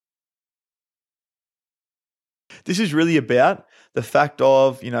this is really about the fact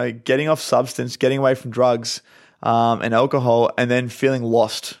of, getting off substance, getting away from drugs and alcohol, and then feeling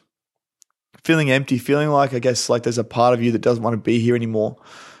lost, feeling empty, feeling like, I guess, like there's a part of you that doesn't want to be here anymore,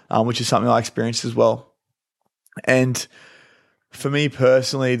 which is something I experienced as well. And for me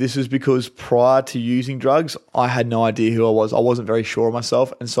personally, this was because prior to using drugs, I had no idea who I was. I wasn't very sure of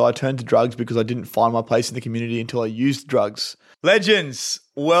myself. And so I turned to drugs because I didn't find my place in the community until I used drugs. Legends,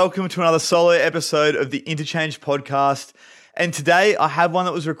 welcome to another solo episode of the Interchange podcast. And today I have one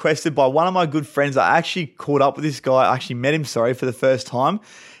that was requested by one of my good friends. I actually caught up with this guy. I actually met him, for the first time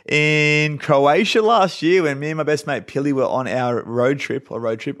in Croatia last year when me and my best mate Pilly were on our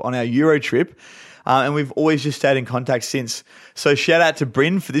on our Euro trip. And we've always just stayed in contact since. So shout out to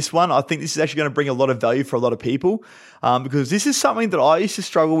Bryn for this one. I think this is actually going to bring a lot of value for a lot of people because this is something that I used to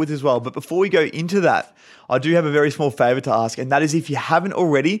struggle with as well. But before we go into that, I do have a very small favor to ask, and that is if you haven't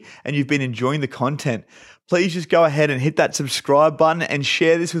already and you've been enjoying the content, please just go ahead and hit that subscribe button and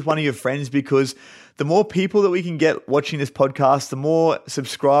share this with one of your friends, because the more people that we can get watching this podcast, the more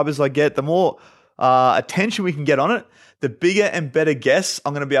subscribers I get, the more attention we can get on it, the bigger and better guests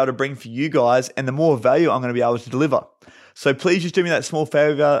I'm going to be able to bring for you guys, and the more value I'm going to be able to deliver. So please just do me that small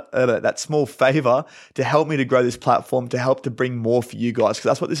favor to help me to grow this platform, to help to bring more for you guys, because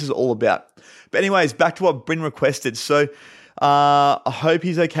that's what this is all about. But anyways, back to what Bryn requested. So I hope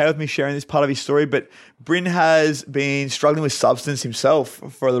he's okay with me sharing this part of his story, but Bryn has been struggling with substance himself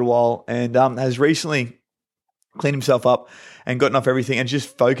for a little while and has recently cleaned himself up and gotten off everything and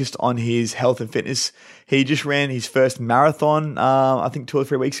just focused on his health and fitness. He just ran his first marathon, I think 2 or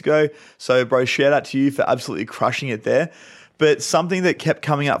 3 weeks ago. So bro, shout out to you for absolutely crushing it there. But something that kept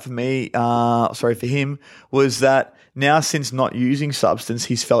coming up for me, for him, was that now since not using substance,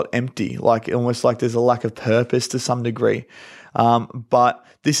 he's felt empty, almost like there's a lack of purpose to some degree. But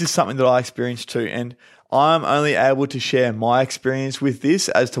this is something that I experienced too. And I'm only able to share my experience with this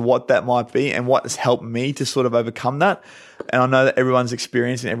as to what that might be and what has helped me to sort of overcome that. And I know that everyone's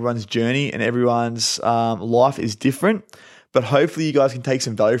experience and everyone's journey and everyone's life is different, but hopefully you guys can take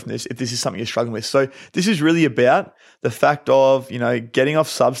some value from this if this is something you're struggling with. So this is really about the fact of, getting off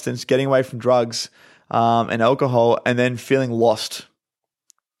substance, getting away from drugs and alcohol, and then feeling lost,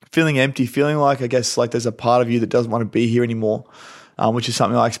 feeling empty, feeling like, I guess, like there's a part of you that doesn't want to be here anymore, which is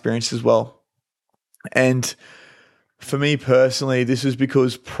something I experienced as well. And for me personally, this was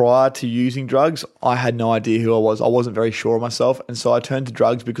because prior to using drugs, I had no idea who I was. I wasn't very sure of myself. And so I turned to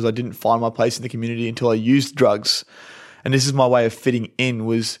drugs because I didn't find my place in the community until I used drugs. And this is my way of fitting in,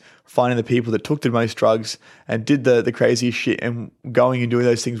 was finding the people that took the most drugs and did the craziest shit and going and doing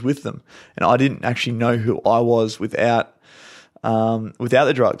those things with them. And I didn't actually know who I was without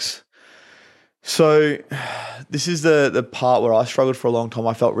the drugs. So this is the part where I struggled for a long time.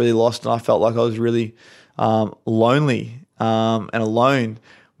 I felt really lost and I felt like I was really lonely and alone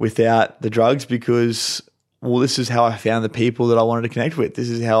without the drugs because, well, this is how I found the people that I wanted to connect with. This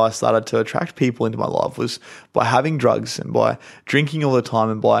is how I started to attract people into my life, was by having drugs and by drinking all the time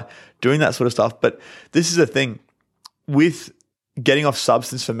and by doing that sort of stuff. But this is the thing with getting off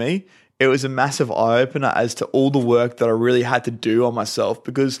substance for me. It was a massive eye-opener as to all the work that I really had to do on myself,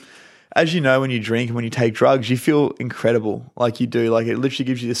 because as you know, when you drink and when you take drugs, you feel incredible, like you do. Like it literally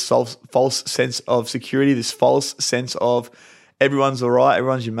gives you this false sense of security, this false sense of everyone's all right,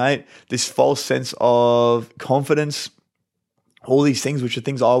 everyone's your mate, this false sense of confidence, all these things, which are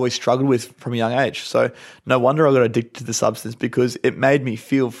things I always struggled with from a young age. So no wonder I got addicted to the substance, because it made me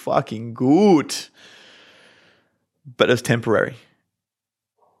feel fucking good. But it was temporary.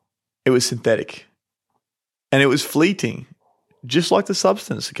 It was synthetic. And it was fleeting. Just like the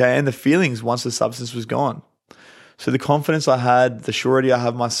substance, okay, and the feelings once the substance was gone. So the confidence I had, the surety I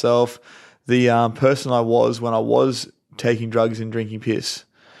have myself, the person I was when I was taking drugs and drinking piss,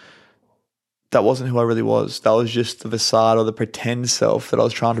 that wasn't who I really was. That was just the facade or the pretend self that I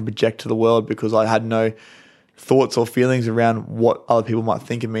was trying to project to the world, because I had no thoughts or feelings around what other people might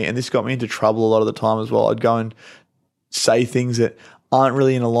think of me. And this got me into trouble a lot of the time as well. I'd go and say things that aren't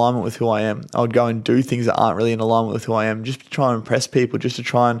really in alignment with who I am. I would go and do things that aren't really in alignment with who I am, just to try and impress people, just to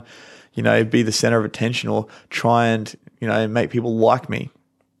try and, be the center of attention, or try and, make people like me.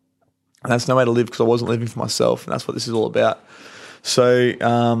 And that's no way to live, because I wasn't living for myself. And that's what this is all about. So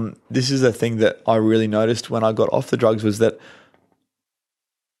this is the thing that I really noticed when I got off the drugs, was that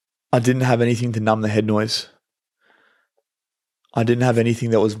I didn't have anything to numb the head noise. I didn't have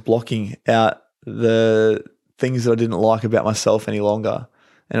anything that was blocking out the things that I didn't like about myself any longer.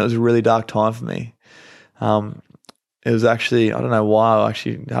 And it was a really dark time for me. it was actually, I don't know why I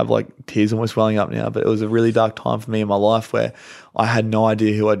actually have like tears almost welling up now, but it was a really dark time for me in my life where I had no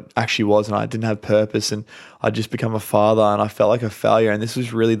idea who I actually was, and I didn't have purpose, and I'd just become a father, and I felt like a failure. And this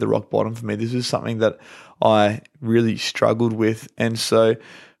was really the rock bottom for me. This was something that I really struggled with. And so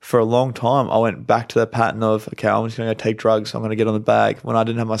for a long time, I went back to that pattern of, okay, I'm just going to go take drugs. I'm going to get on the bag. When I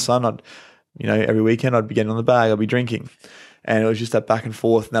didn't have my son, every weekend I'd be getting on the bag. I'd be drinking. And it was just that back and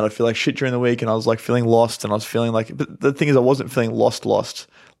forth, and then I'd feel like shit during the week, and I was like feeling lost, and I was feeling like, but the thing is, I wasn't feeling lost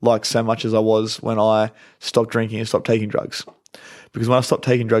like so much as I was when I stopped drinking and stopped taking drugs. Because when I stopped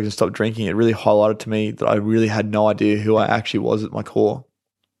taking drugs and stopped drinking, it really highlighted to me that I really had no idea who I actually was at my core.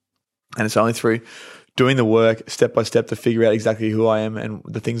 And it's only through doing the work step by step to figure out exactly who I am and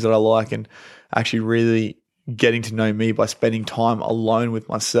the things that I like, and actually really getting to know me by spending time alone with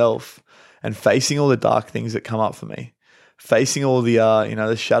myself and facing all the dark things that come up for me. Facing all the,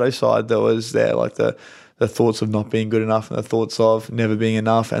 the shadow side that was there, like the thoughts of not being good enough, and the thoughts of never being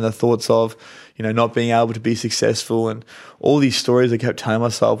enough, and the thoughts of, not being able to be successful, and all these stories I kept telling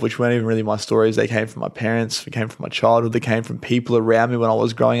myself, which weren't even really my stories. They came from my parents, they came from my childhood, they came from people around me when I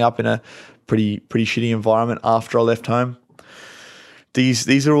was growing up in a pretty shitty environment after I left home.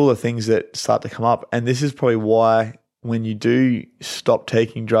 These are all the things that start to come up, and this is probably why when you do stop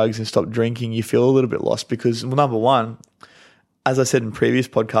taking drugs and stop drinking, you feel a little bit lost because, well, number one, as I said in previous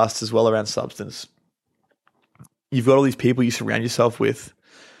podcasts as well around substance, you've got all these people you surround yourself with,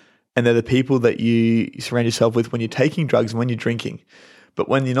 and they're the people that you surround yourself with when you're taking drugs and when you're drinking. But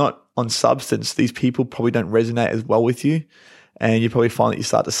when you're not on substance, these people probably don't resonate as well with you, and you probably find that you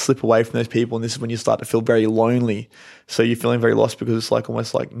start to slip away from those people, and this is when you start to feel very lonely. So you're feeling very lost because it's like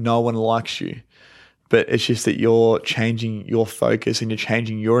almost like no one likes you. But it's just that you're changing your focus and you're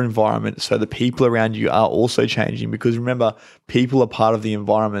changing your environment, so the people around you are also changing. Because remember, people are part of the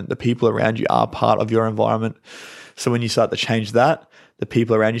environment. The people around you are part of your environment. So when you start to change that, the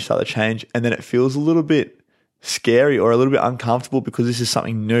people around you start to change, and then it feels a little bit scary or a little bit uncomfortable because this is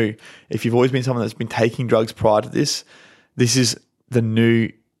something new. If you've always been someone that's been taking drugs prior to this, this is the new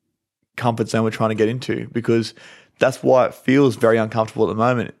comfort zone we're trying to get into, because that's why it feels very uncomfortable at the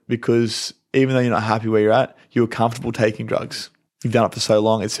moment, because even though you're not happy where you're at, you're comfortable taking drugs. You've done it for so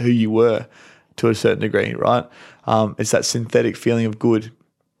long. It's who you were to a certain degree, right? It's that synthetic feeling of good.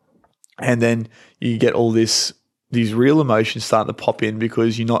 And then you get all these real emotions starting to pop in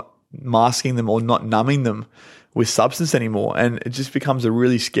because you're not masking them or not numbing them with substance anymore. And it just becomes a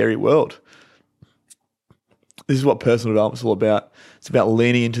really scary world. This is what personal development is all about. It's about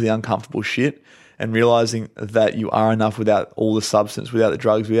leaning into the uncomfortable shit and realizing that you are enough without all the substance, without the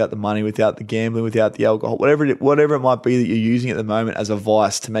drugs, without the money, without the gambling, without the alcohol, whatever it might be that you're using at the moment as a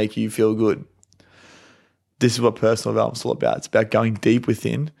vice to make you feel good. This is what personal development is all about. It's about going deep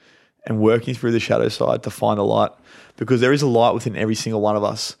within and working through the shadow side to find a light, because there is a light within every single one of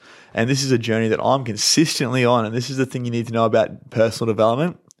us. And this is a journey that I'm consistently on. And this is the thing you need to know about personal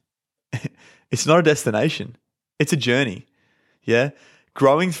development. It's not a destination. It's a journey. Yeah.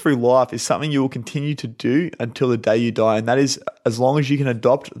 Growing through life is something you will continue to do until the day you die. And that is as long as you can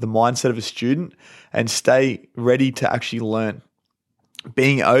adopt the mindset of a student and stay ready to actually learn.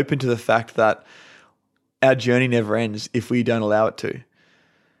 Being open to the fact that our journey never ends if we don't allow it to.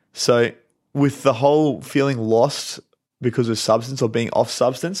 So with the whole feeling lost because of substance or being off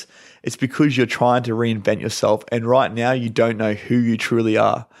substance, it's because you're trying to reinvent yourself. And right now you don't know who you truly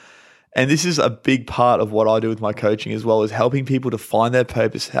are. And this is a big part of what I do with my coaching as well, is helping people to find their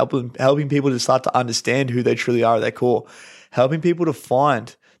purpose, helping people to start to understand who they truly are at their core, helping people to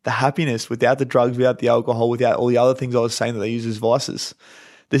find the happiness without the drugs, without the alcohol, without all the other things I was saying that they use as vices.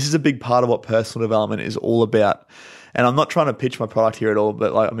 This is a big part of what personal development is all about. And I'm not trying to pitch my product here at all,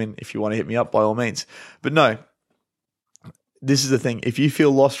 but if you want to hit me up, by all means. But no, this is the thing. If you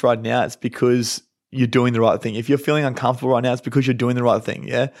feel lost right now, it's because you're doing the right thing. If you're feeling uncomfortable right now, it's because you're doing the right thing.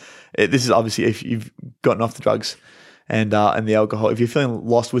 Yeah. This is obviously if you've gotten off the drugs and the alcohol. If you're feeling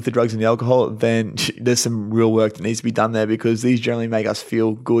lost with the drugs and the alcohol, then there's some real work that needs to be done there, because these generally make us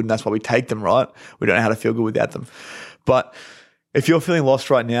feel good, and that's why we take them, right? We don't know how to feel good without them. But if you're feeling lost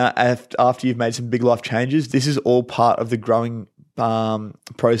right now after you've made some big life changes, this is all part of the growing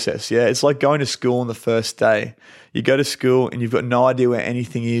process. Yeah, it's like going to school on the first day. You go to school and you've got no idea where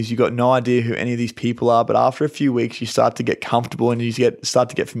anything is. You've got no idea who any of these people are. But after a few weeks, you start to get comfortable and you start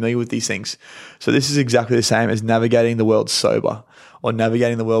to get familiar with these things. So this is exactly the same as navigating the world sober, or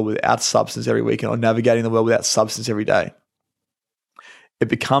navigating the world without substance every weekend, or navigating the world without substance every day. It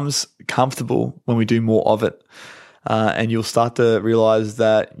becomes comfortable when we do more of it. And you'll start to realize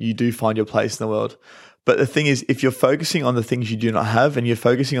that you do find your place in the world. But the thing is, if you're focusing on the things you do not have and you're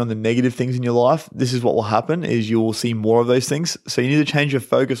focusing on the negative things in your life, this is what will happen is you will see more of those things. So you need to change your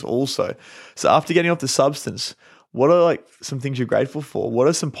focus also. So after getting off the substance, what are like some things you're grateful for? What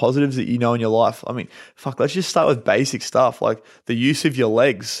are some positives that you know in your life? I mean, let's just start with basic stuff like the use of your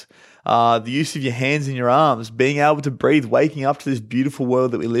legs, the use of your hands and your arms, being able to breathe, waking up to this beautiful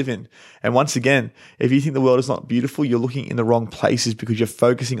world that we live in. And once again, if you think the world is not beautiful, you're looking in the wrong places because you're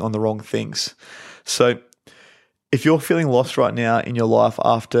focusing on the wrong things. So if you're feeling lost right now in your life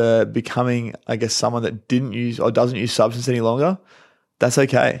after becoming, I guess, someone that didn't use or doesn't use substance any longer, that's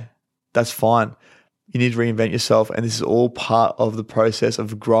okay. That's fine. You need to reinvent yourself. And this is all part of the process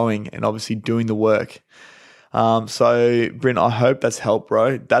of growing and obviously doing the work. So Bryn, I hope that's helped,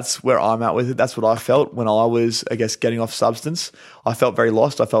 bro. That's where I'm at with it. That's what I felt when I was, I guess, getting off substance. I felt very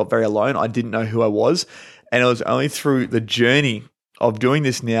lost. I felt very alone. I didn't know who I was. And it was only through the journey of doing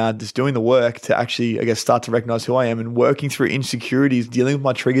this now, just doing the work to actually, I guess, start to recognize who I am and working through insecurities, dealing with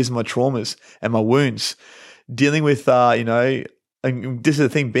my triggers and my traumas and my wounds, dealing with, and this is the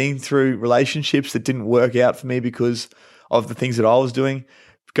thing, being through relationships that didn't work out for me because of the things that I was doing,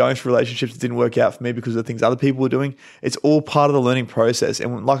 going through relationships that didn't work out for me because of the things other people were doing. It's all part of the learning process.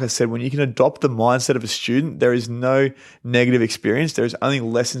 And like I said, when you can adopt the mindset of a student, there is no negative experience. There is only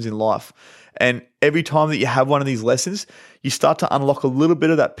lessons in life. And every time that you have one of these lessons, you start to unlock a little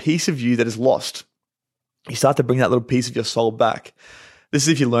bit of that piece of you that is lost. You start to bring that little piece of your soul back. This is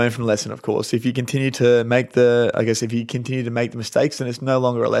if you learn from the lesson, of course. If you continue to make the mistakes, then it's no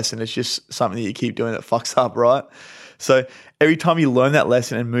longer a lesson. It's just something that you keep doing that fucks up, right? So every time you learn that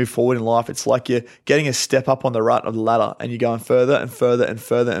lesson and move forward in life, it's like you're getting a step up on the rut of the ladder and you're going further and further and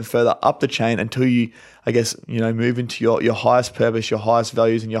further and further up the chain until you, I guess, move into your highest purpose, your highest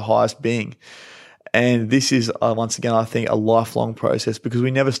values and your highest being. And this is, once again, I think a lifelong process because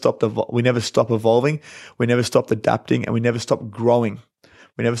we never stop evolving, we never stop adapting, and we never stop growing.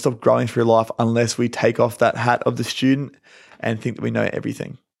 We never stop growing through life unless we take off that hat of the student and think that we know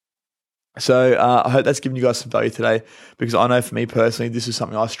everything. So I hope that's given you guys some value today because I know for me personally, this is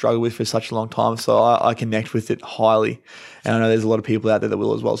something I struggled with for such a long time. So I connect with it highly. And I know there's a lot of people out there that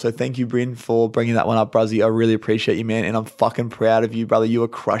will as well. So thank you, Bryn, for bringing that one up, Bruzzy. I really appreciate you, man. And I'm fucking proud of you, brother. You are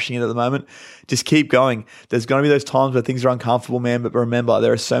crushing it at the moment. Just keep going. There's going to be those times where things are uncomfortable, man. But remember,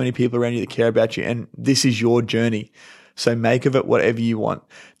 there are so many people around you that care about you. And this is your journey. So make of it whatever you want.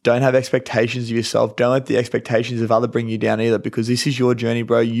 Don't have expectations of yourself. Don't let the expectations of others bring you down either because this is your journey,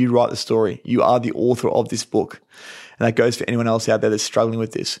 bro. You write the story. You are the author of this book. And that goes for anyone else out there that's struggling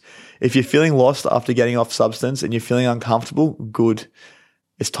with this. If you're feeling lost after getting off substance and you're feeling uncomfortable, good.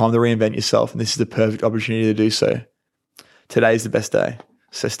 It's time to reinvent yourself. And this is the perfect opportunity to do so. Today is the best day.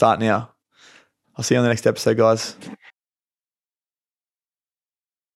 So start now. I'll see you on the next episode, guys.